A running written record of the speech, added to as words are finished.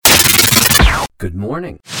Good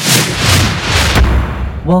morning.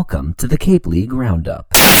 Welcome to the Cape League Roundup.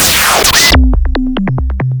 Good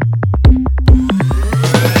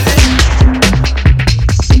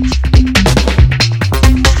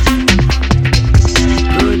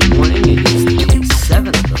morning. It is the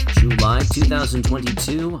 7th of July,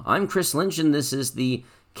 2022. I'm Chris Lynch, and this is the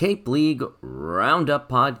Cape League Roundup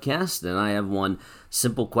podcast, and I have one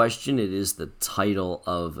simple question. It is the title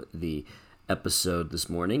of the episode this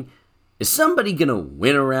morning. Is somebody going to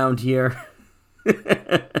win around here?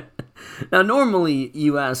 Now, normally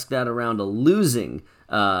you ask that around a losing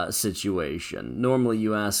situation. Normally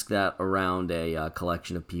you ask that around a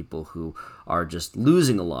collection of people who are just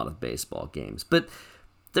losing a lot of baseball games. But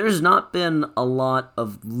there's not been a lot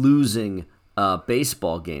of losing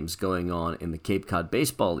baseball games going on in the Cape Cod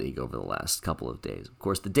Baseball League over the last couple of days. Of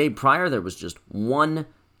course, the day prior there was just one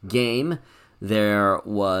game. There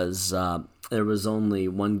was only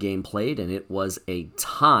one game played, and it was a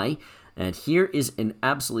tie. And here is an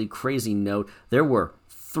absolutely crazy note. There were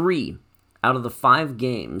 3 out of the 5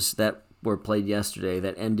 games that were played yesterday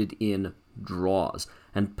that ended in draws.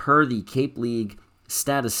 And per the Cape League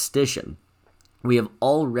statistician, we have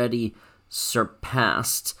already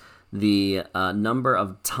surpassed the number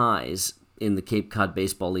of ties in the Cape Cod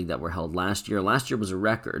Baseball League that were held last year. Last year was a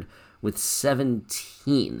record with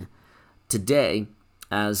 17. Today,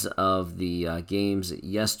 as of the games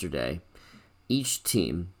yesterday, each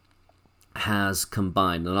team has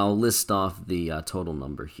combined, and I'll list off the total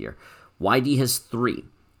number here. YD has 3,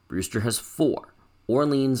 Brewster has 4,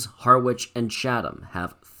 Orleans, Harwich, and Chatham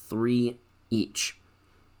have 3 each.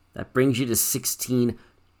 That brings you to 16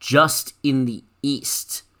 just in the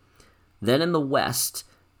East. Then in the West,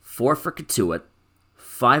 4 for Cotuit,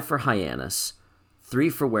 5 for Hyannis, 3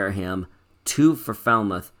 for Wareham, 2 for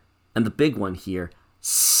Falmouth, and the big one here,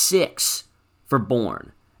 6 for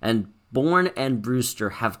Bourne. And Bourne and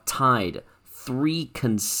Brewster have tied 3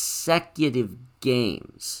 consecutive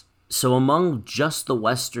games. So among just the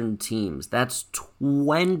Western teams, that's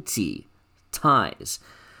 20 ties.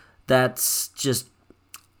 That's just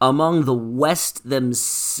among the West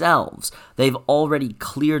themselves. They've already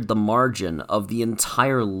cleared the margin of the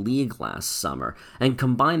entire league last summer. And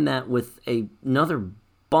combine that with another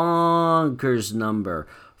bonkers number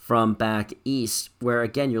from back east, where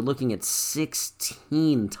again you're looking at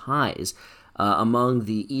 16 ties among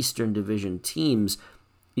the Eastern Division teams.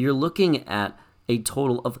 You're looking at a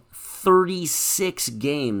total of 36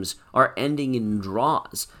 games are ending in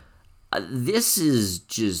draws. This is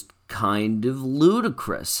just kind of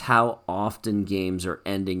ludicrous how often games are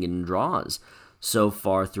ending in draws so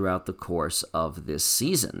far throughout the course of this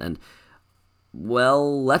season. And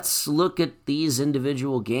well, let's look at these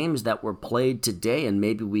individual games that were played today, and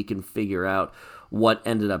maybe we can figure out what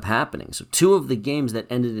ended up happening. So 2 of the games that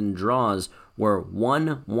ended in draws were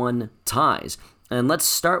 1-1 ties. And let's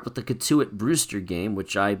start with the Cotuit-Brewster game,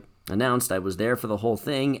 which I announced I was there for the whole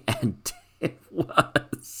thing, and it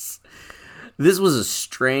was. This was a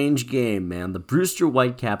strange game, man. The Brewster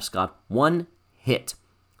Whitecaps got 1 hit.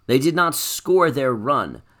 They did not score their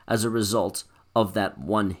run as a result of that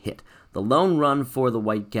 1 hit. The lone run for the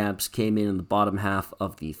Whitecaps came in the bottom half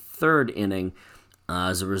of the 3rd inning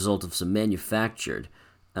as a result of some manufactured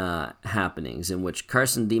happenings in which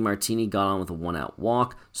Carson DeMartini got on with a 1-out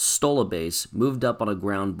walk, stole a base, moved up on a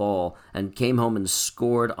ground ball, and came home and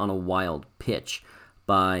scored on a wild pitch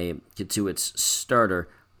by Cotuit's starter,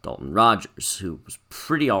 Dalton Rogers, who was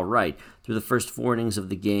pretty all right. Through the first 4 innings of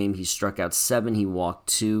the game, he struck out 7, he walked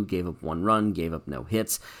 2, gave up 1 run, gave up no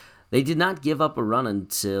hits. They did not give up a run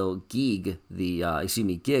until Gig, the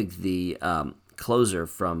closer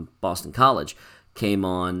from Boston College, came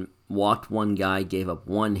on, walked 1 guy, gave up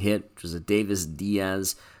 1 hit, which was a Davis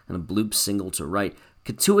Diaz, and a bloop single to right.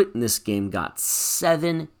 Cotuit in this game got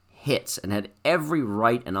 7 hits and had every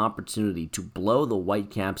right and opportunity to blow the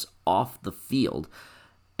Whitecaps off the field,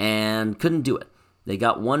 and couldn't do it. They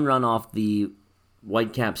got 1 run off the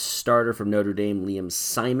Whitecaps starter from Notre Dame, Liam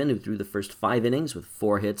Simon, who threw the first 5 innings with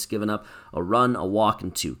 4 hits, giving up a run, a walk,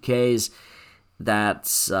 and 2 Ks.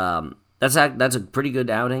 That's a pretty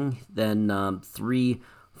good outing. Then 3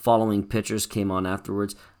 following pitchers came on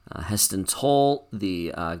afterwards. Heston Toll,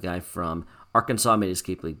 the guy from Arkansas, made his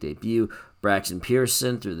Cape League debut. Braxton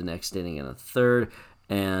Pearson threw the next inning and a third,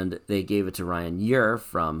 and they gave it to Ryan Ure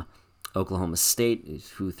from Oklahoma State,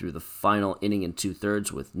 who threw the final inning and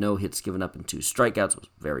 2/3 with no hits given up and 2 strikeouts. Was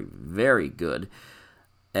very, very good.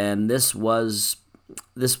 And this was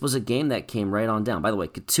a game that came right on down. By the way,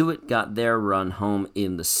 Cotuit got their run home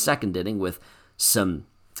in the 2nd inning with some,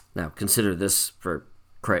 now consider this for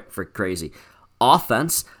crazy,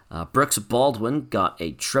 offense, Brooks Baldwin got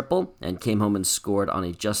a triple and came home and scored on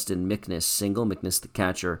a Justin McNiss single. McNiss, the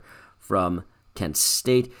catcher from Kent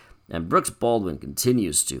State. And Brooks Baldwin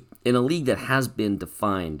continues to, in a league that has been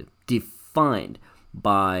defined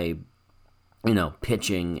by,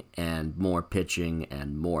 pitching and more pitching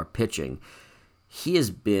and more pitching. He has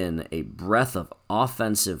been a breath of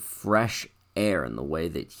offensive fresh air in the way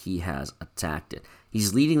that he has attacked it.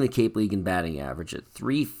 He's leading the Cape League in batting average at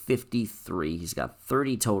 .353. He's got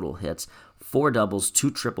 30 total hits, 4 doubles,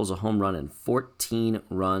 2 triples, a home run, and 14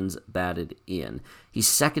 runs batted in. He's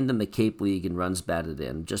second in the Cape League in runs batted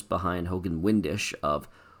in, just behind Hogan Windish of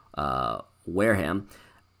Wareham.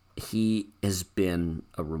 He has been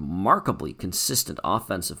a remarkably consistent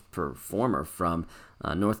offensive performer from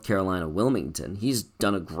North Carolina Wilmington. He's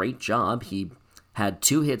done a great job. He had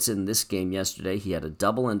 2 hits in this game yesterday. He had a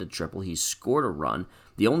double and a triple. He scored a run.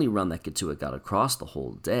 The only run that Katua got across the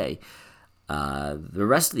whole day. The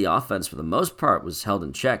rest of the offense, for the most part, was held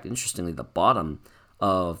in check. Interestingly, the bottom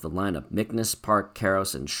of the lineup, McNiss, Park,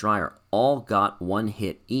 Karros, and Schreier, all got 1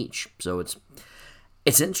 hit each. So it's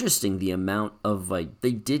interesting the amount of,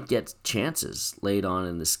 they did get chances laid on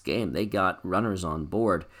in this game. They got runners on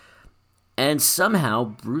board. And somehow,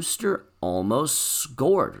 Brewster almost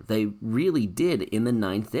scored. They really did in the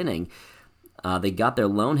 9th inning. They got their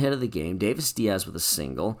lone hit of the game. Davis Diaz with a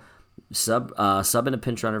single. Sub in a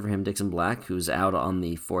pinch runner for him, Dixon Black, who's out on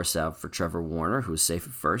the force out for Trevor Warner, who's safe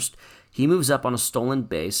at first. He moves up on a stolen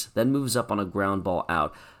base, then moves up on a ground ball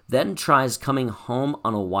out, then tries coming home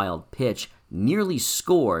on a wild pitch, nearly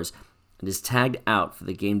scores, and is tagged out for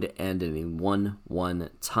the game to end in a 1-1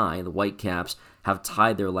 tie. The Whitecaps have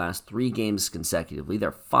tied their last 3 games consecutively.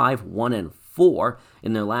 They're 5-1-4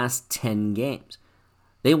 in their last 10 games.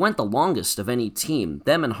 They went the longest of any team.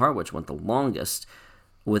 Them and Harwich went the longest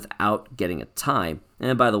without getting a tie.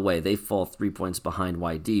 And by the way, they fall 3 points behind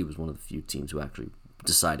YD, who was one of the few teams who actually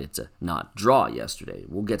decided to not draw yesterday.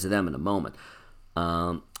 We'll get to them in a moment.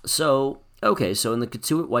 So in the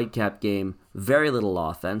Katuitt Whitecap game, very little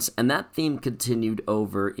offense, and that theme continued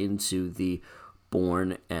over into the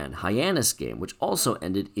Bourne and Hyannis game, which also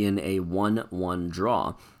ended in a 1-1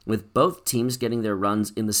 draw, with both teams getting their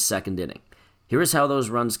runs in the 2nd inning. Here is how those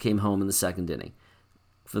runs came home in the 2nd inning.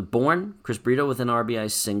 For Bourne, Chris Brito with an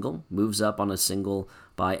RBI single, moves up on a single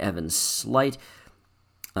by Evan Slight.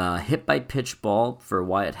 Hit by pitch ball for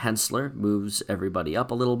Wyatt Hensler, moves everybody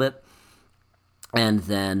up a little bit. And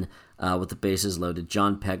then, with the bases loaded,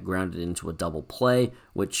 John Peck grounded into a double play,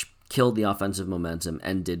 which killed the offensive momentum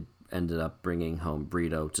and ended up bringing home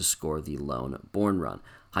Brito to score the lone Bourne run.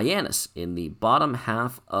 Hyannis, in the bottom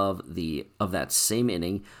half of that same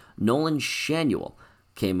inning, Nolan Shanuel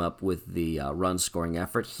came up with the run-scoring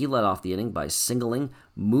effort. He led off the inning by singling,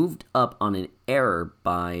 moved up on an error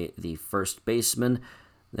by the first baseman,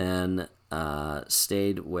 then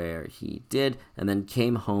stayed where he did, and then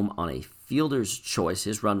came home on a fielder's choice.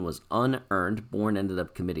 His run was unearned. Bourne ended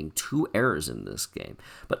up committing 2 errors in this game.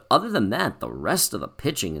 But other than that, the rest of the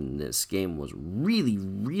pitching in this game was really,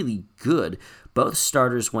 really good. Both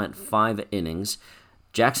starters went 5 innings.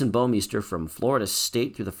 Jackson Bomeister from Florida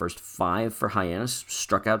State threw the first 5 for Hyannis,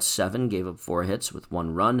 struck out 7, gave up 4 hits with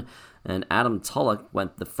 1 run. And Adam Tulloch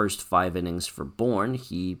went the first 5 innings for Bourne.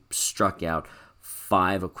 He struck out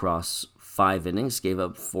 5 across 5 innings, gave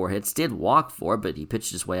up 4 hits, did walk 4, but he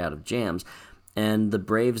pitched his way out of jams. And the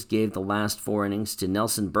Braves gave the last 4 innings to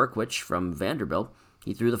Nelson Berkwich from Vanderbilt.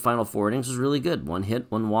 He threw the final 4 innings, was really good. 1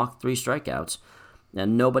 hit, 1 walk, 3 strikeouts.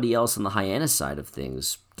 And nobody else on the Hyannis side of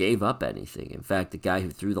things gave up anything. In fact, the guy who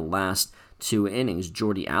threw the last 2 innings,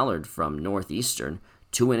 Jordy Allard from Northeastern,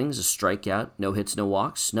 2 innings, a strikeout, no hits, no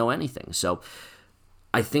walks, no anything. So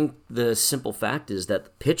I think the simple fact is that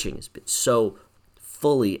the pitching has been so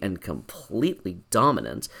fully and completely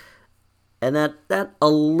dominant, and that a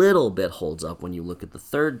little bit holds up when you look at the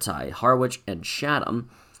third tie, Harwich and Chatham.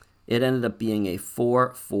 It ended up being a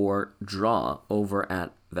 4-4 draw over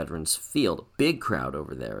at Veterans Field. Big crowd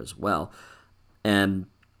over there as well. And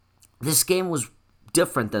this game was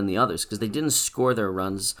different than the others because they didn't score their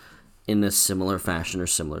runs in a similar fashion or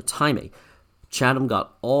similar timing. Chatham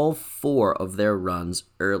got all 4 of their runs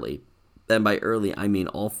early. And by early, I mean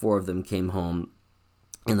all 4 of them came home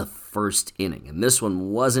in the first inning. And this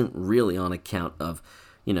one wasn't really on account of,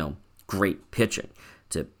 great pitching,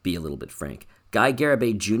 to be a little bit frank. Guy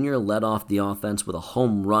Garibay Jr. led off the offense with a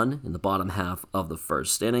home run in the bottom half of the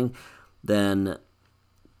first inning. Then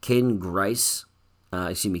Cooper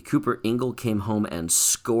Ingle came home and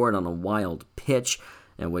scored on a wild pitch,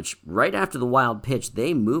 in which right after the wild pitch,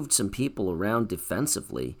 they moved some people around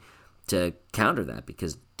defensively to counter that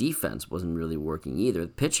because defense wasn't really working either. The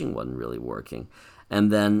pitching wasn't really working. And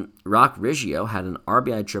then Rock Riggio had an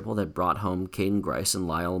RBI triple that brought home Caden Grice and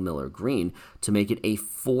Lyle Miller Green to make it a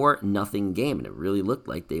 4-0 game. And it really looked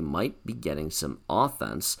like they might be getting some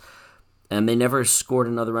offense. And they never scored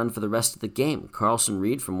another run for the rest of the game. Carlson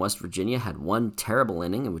Reed from West Virginia had one terrible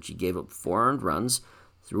inning in which he gave up 4 earned runs,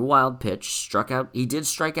 threw a wild pitch, struck out. He did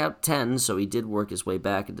strike out 10, so he did work his way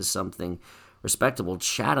back into something respectable.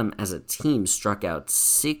 Chatham, as a team, struck out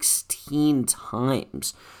 16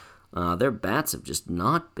 times. Their bats have just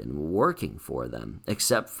not been working for them,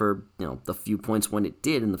 except for the few points when it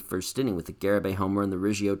did in the first inning with the Garibay homer and the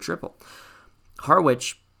Riggio triple.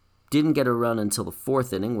 Harwich didn't get a run until the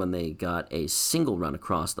 4th inning when they got a single run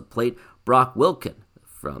across the plate. Brock Wilkin,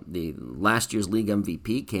 from the last year's league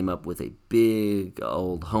MVP, came up with a big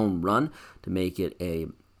old home run to make it a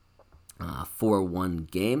 4-1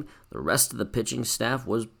 game. The rest of the pitching staff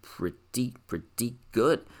was pretty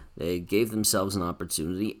good. They gave themselves an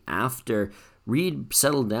opportunity after Reed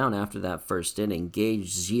settled down after that first inning. Gage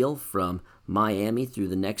Zeal from Miami through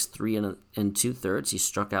the next 3 2/3. He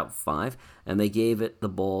struck out 5, and they gave it the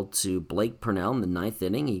ball to Blake Purnell in the 9th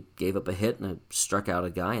inning. He gave up a hit and struck out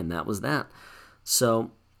a guy, and that was that.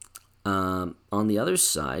 So on the other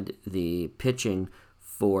side, the pitching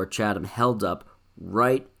for Chatham held up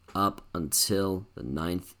right up until the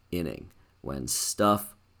 9th inning when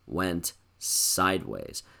stuff went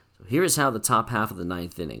sideways. So here's how the top half of the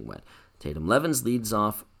 9th inning went. Tatum Levens leads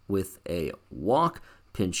off with a walk,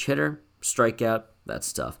 pinch hitter, strikeout,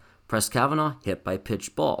 that's tough. Press Kavanaugh, hit by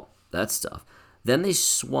pitch ball, that's tough. Then they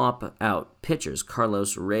swap out pitchers.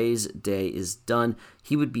 Carlos Reyes' day is done.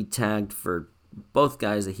 He would be tagged for both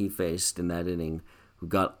guys that he faced in that inning who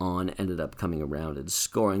got on, ended up coming around and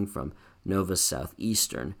scoring from Nova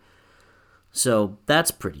Southeastern. So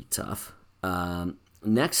that's pretty tough.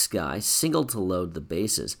 Next guy, single to load the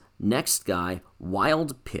bases. Next guy,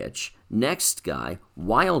 wild pitch. Next guy,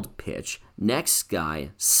 wild pitch. Next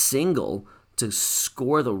guy, single to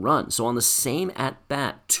score the run. So on the same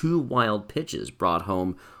at-bat, 2 wild pitches brought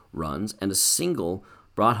home runs, and a single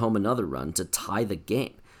brought home another run to tie the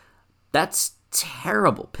game. That's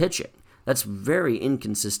terrible pitching. That's very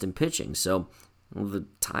inconsistent pitching. So the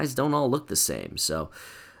ties don't all look the same. So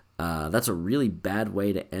that's a really bad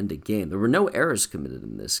way to end a game. There were no errors committed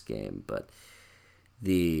in this game, but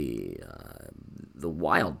the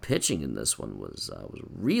wild pitching in this one was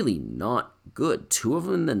really not good. 2 of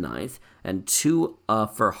them in the 9th, and 2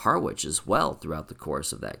 for Harwich as well throughout the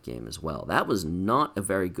course of that game as well. That was not a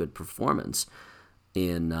very good performance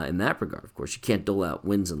in that regard. Of course, you can't dole out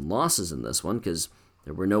wins and losses in this one because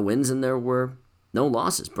there were no wins and there were no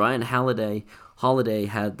losses. Brian Holiday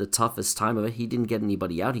had the toughest time of it. He didn't get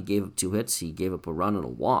anybody out. He gave up 2 hits. He gave up a run and a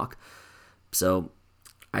walk. So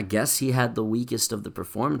I guess he had the weakest of the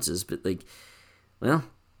performances. But, I'm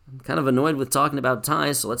kind of annoyed with talking about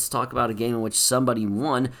ties, so let's talk about a game in which somebody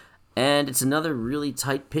won. And it's another really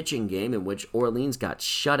tight pitching game in which Orleans got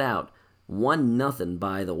shut out 1-0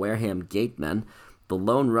 by the Wareham Gatemen. The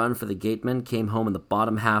lone run for the Gatemen came home in the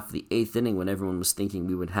bottom half of the 8th inning when everyone was thinking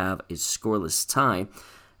we would have a scoreless tie.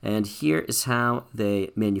 And here is how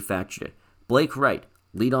they manufactured it. Blake Wright,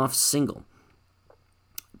 leadoff single.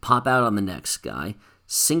 Pop out on the next guy.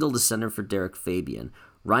 Single to center for Derek Fabian.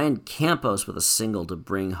 Ryan Campos with a single to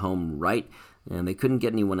bring home Wright. And they couldn't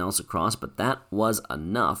get anyone else across, but that was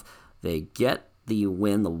enough. They get the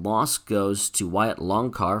win. The loss goes to Wyatt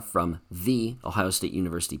Longcar from the Ohio State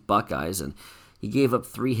University Buckeyes. And he gave up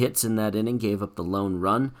 3 hits in that inning, gave up the lone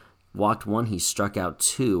run, walked 1, he struck out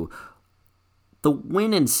 2. The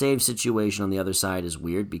win and save situation on the other side is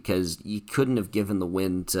weird because you couldn't have given the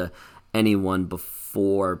win to anyone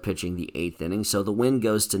before pitching the 8th inning. So the win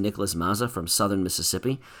goes to Nicholas Mazza from Southern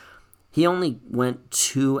Mississippi. He only went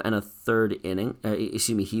 2 1/3 inning.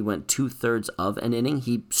 He went 2/3 of an inning.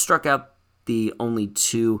 He struck out the only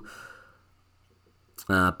 2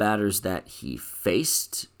 batters that he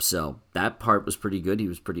faced, so that part was pretty good. He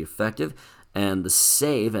was pretty effective, and the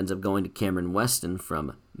save ends up going to Cameron Weston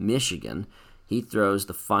from Michigan. He throws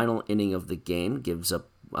the final inning of the game, gives up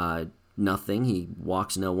nothing. He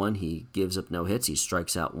walks no one. He gives up no hits. He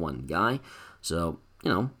strikes out 1 guy. So,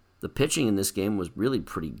 the pitching in this game was really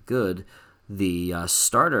pretty good. The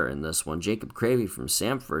starter in this one, Jacob Cravey from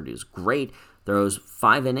Samford, is great. Throws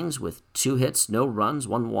 5 innings with 2 hits, no runs,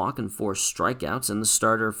 1 walk, and 4 strikeouts. And the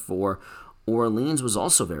starter for Orleans was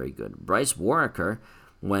also very good. Bryce Warricker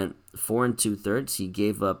went 4 2/3. He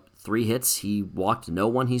gave up 3 hits. He walked no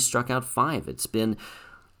one. He struck out 5.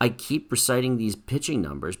 I keep reciting these pitching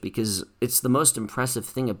numbers because it's the most impressive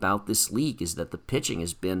thing about this league is that the pitching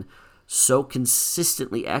has been so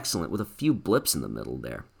consistently excellent with a few blips in the middle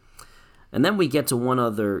there. And then we get to one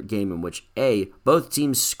other game in which A, both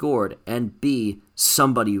teams scored, and B,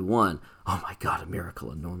 somebody won. Oh my God, a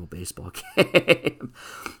miracle, a normal baseball game.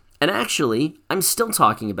 And actually, I'm still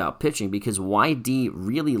talking about pitching because YD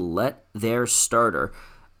really let their starter,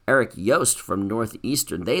 Eric Yost from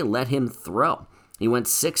Northeastern, they let him throw. He went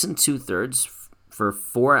 6 2/3 for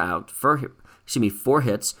 4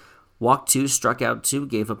 hits, walked 2, struck out 2,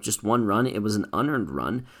 gave up just 1 run. It was an unearned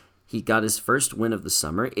run. He got his first win of the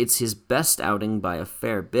summer. It's his best outing by a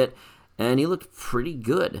fair bit, and he looked pretty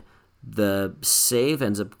good. The save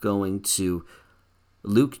ends up going to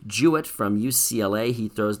Luke Jewett from UCLA. He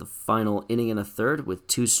throws the final inning and a third with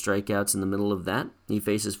 2 strikeouts in the middle of that. He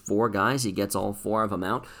faces 4 guys. He gets all 4 of them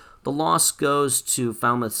out. The loss goes to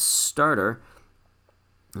Falmouth's starter,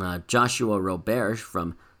 Joshua Roberge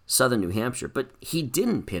from Southern New Hampshire, but he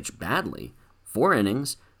didn't pitch badly. 4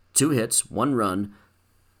 innings, 2 hits, 1 run.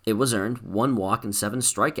 It was earned, 1 walk, and 7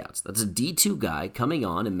 strikeouts. That's a D2 guy coming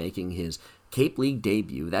on and making his Cape League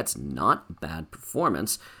debut. That's not a bad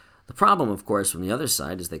performance. The problem, of course, from the other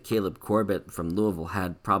side is that Caleb Corbett from Louisville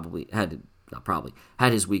had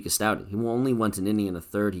his weakest outing. He only went an inning and a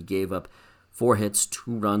third. He gave up 4 hits,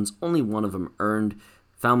 2 runs, only 1 of them earned.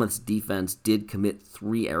 Falmouth's defense did commit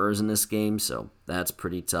 3 errors in this game, so that's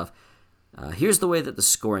pretty tough. Here's the way that the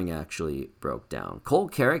scoring actually broke down. Cole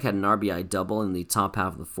Carrick had an RBI double in the top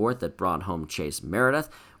half of the 4th that brought home Chase Meredith,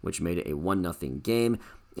 which made it a 1-0 game,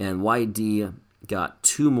 and YD got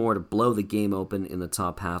 2 more to blow the game open in the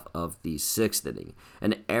top half of the 6th inning.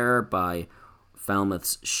 An error by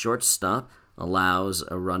Falmouth's shortstop allows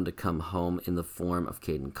a run to come home in the form of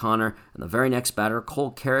Caden Connor, and the very next batter,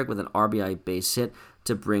 Cole Carrick, with an RBI base hit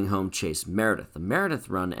to bring home Chase Meredith. The Meredith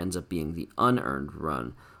run ends up being the unearned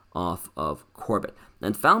run off of Corbett.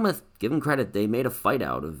 And Falmouth, give them credit, they made a fight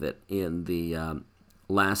out of it in the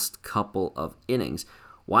last couple of innings.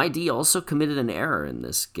 YD also committed an error in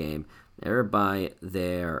this game, error by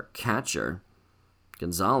their catcher,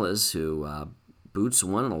 Gonzalez, who boots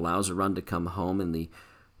one and allows a run to come home in the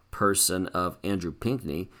person of Andrew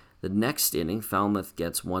Pinckney. The next inning, Falmouth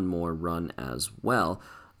gets 1 more run as well.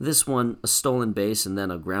 This one, a stolen base, and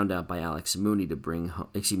then a ground out by Alex Mooney to bring home,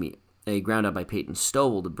 a ground out by Peyton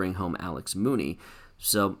Stovall to bring home Alex Mooney.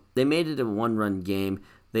 So they made it a 1-run game.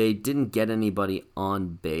 They didn't get anybody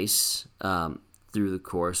on base through the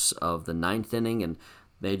course of the 9th inning, and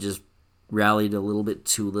they just rallied a little bit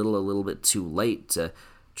too little, a little bit too late to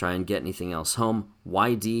try and get anything else home.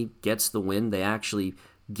 YD gets the win. They actually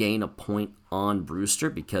gain a point on Brewster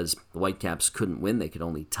because the Whitecaps couldn't win. They could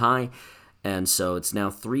only tie. And so it's now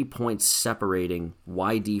 3 points separating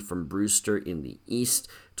YD from Brewster in the East,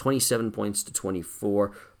 27 points to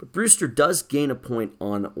 24. But Brewster does gain a point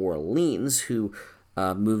on Orleans, who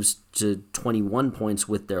moves to 21 points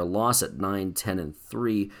with their loss at 9, 10, and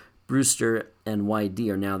 3. Brewster and YD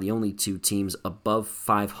are now the only 2 teams above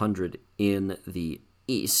 500 in the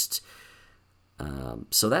East.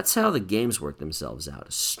 So that's how the games work themselves out.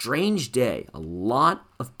 A strange day, a lot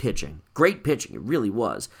of pitching. Great pitching, it really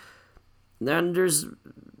was. Then there's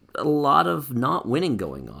a lot of not winning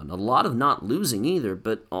going on, a lot of not losing either,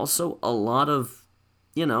 but also a lot of,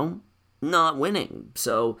 not winning.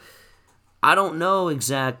 So I don't know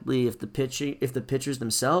exactly if the pitchers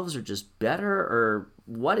themselves are just better or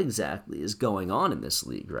what exactly is going on in this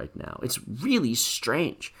league right now. It's really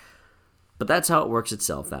strange. But that's how it works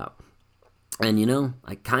itself out. And,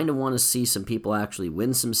 I kind of want to see some people actually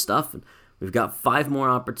win some stuff. And we've got 5 more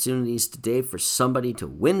opportunities today for somebody to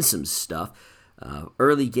win some stuff.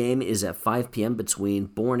 Early game is at 5 p.m. between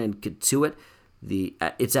Bourne and Cotuit.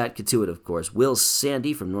 It's at Cotuit, of course. Will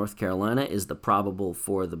Sandy from North Carolina is the probable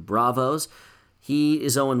for the Bravos. He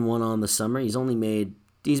is 0-1 on the summer. He's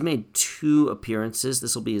made 2 appearances.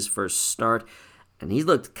 This will be his first start, and he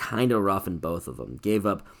looked kind of rough in both of them. Gave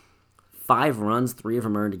up 5 runs, 3 of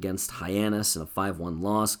them earned against Hyannis in a 5-1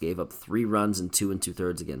 loss. Gave up 3 runs and 2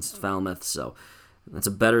 2/3 against Falmouth. So that's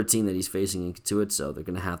a better team that he's facing in Cotuit, so they're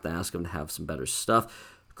going to have to ask him to have some better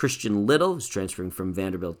stuff. Christian Little, who's transferring from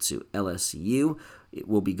Vanderbilt to LSU,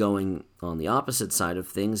 will be going on the opposite side of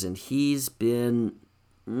things, and he's got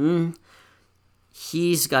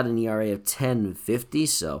an ERA of 10.50,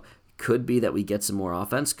 so it could be that we get some more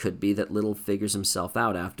offense. Could be that Little figures himself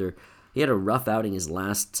out after he had a rough outing his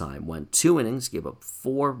last time. Went 2 innings, gave up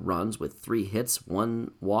 4 runs with 3 hits,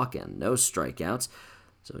 1 walk, and no strikeouts.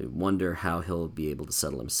 So we wonder how he'll be able to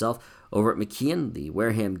settle himself. Over at McKeon, the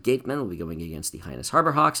Wareham Gatemen will be going against the Hyannis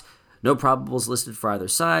Harbor Hawks. No probables listed for either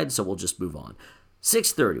side, so we'll just move on.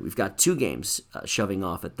 6:30, we've got 2 games shoving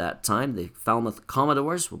off at that time. The Falmouth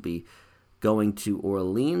Commodores will be Going to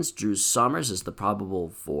Orleans, Drew Sommers is the probable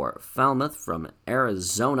for Falmouth from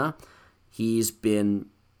Arizona. He's been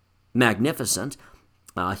magnificent.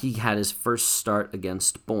 He had his first start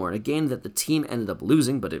against Bourne, a game that the team ended up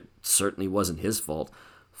losing, but it certainly wasn't his fault.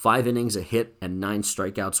 5 innings, a hit, and 9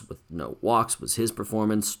 strikeouts with no walks was his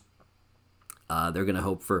performance. They're going to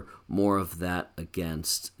hope for more of that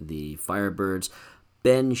against the Firebirds.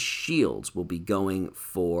 Ben Shields will be going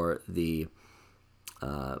for the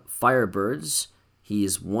Firebirds.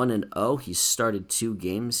 He's 1-0. He started 2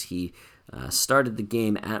 games. He started the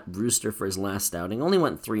game at Brewster for his last outing. Only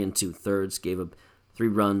went 3 2/3, gave up 3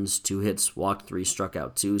 runs, 2 hits, walked 3, struck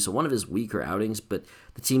out 2. So one of his weaker outings, but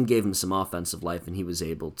the team gave him some offensive life, and he was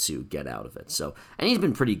able to get out of it. And he's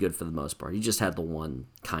been pretty good for the most part. He just had the one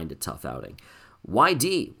kind of tough outing.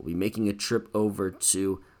 YD will be making a trip over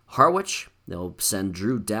to Harwich. They'll send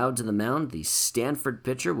Drew Dowd to the mound. The Stanford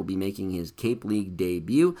pitcher will be making his Cape League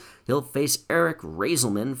debut. He'll face Eric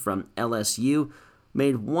Raiselman from LSU.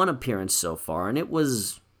 Made 1 appearance so far, and it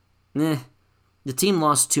was, The team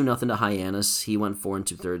lost 2-0 to Hyannis. He went 4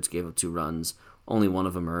 2/3, gave up 2 runs. Only one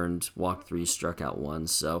of them earned, walked 3, struck out 1.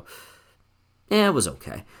 So, it was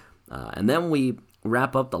okay. And then we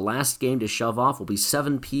wrap up. The last game to shove off will be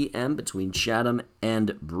 7 p.m. between Chatham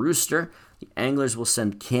and Brewster. The Anglers will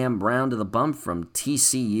send Cam Brown to the bump from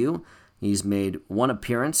TCU. He's made 1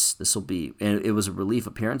 appearance. It was a relief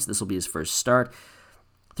appearance. This will be his first start.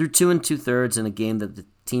 Through 2 2/3 in a game that the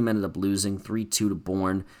team ended up losing 3-2 to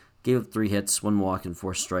Bourne. Gave up 3 hits, 1 walk, and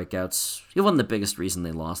 4 strikeouts. It wasn't the biggest reason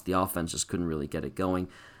they lost. The offense just couldn't really get it going.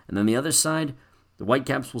 And then the other side, the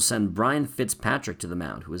Whitecaps will send Brian Fitzpatrick to the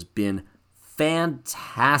mound, who has been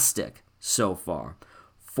fantastic so far.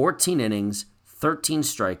 14 innings, 13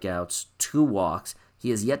 strikeouts, 2 walks.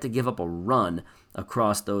 He has yet to give up a run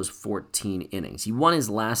across those 14 innings. He won his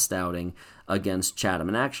last outing against Chatham,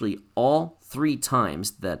 and actually all 3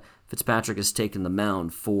 times that Fitzpatrick has taken the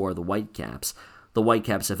mound for the Whitecaps, the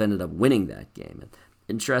Whitecaps have ended up winning that game. And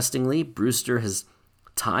interestingly, Brewster has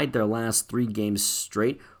tied their last 3 games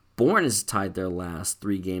straight. Bourne has tied their last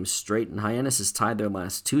 3 games straight, and Hyannis has tied their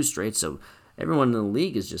last 2 straight. So everyone in the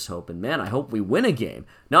league is just hoping, man, I hope we win a game.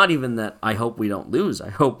 Not even that I hope we don't lose. I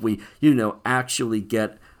hope we, actually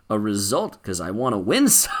get a result because I want to win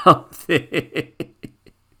something.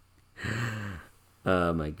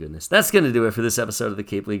 Oh, my goodness. That's going to do it for this episode of the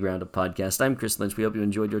Cape League Roundup podcast. I'm Chris Lynch. We hope you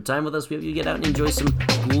enjoyed your time with us. We hope you get out and enjoy some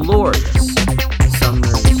glorious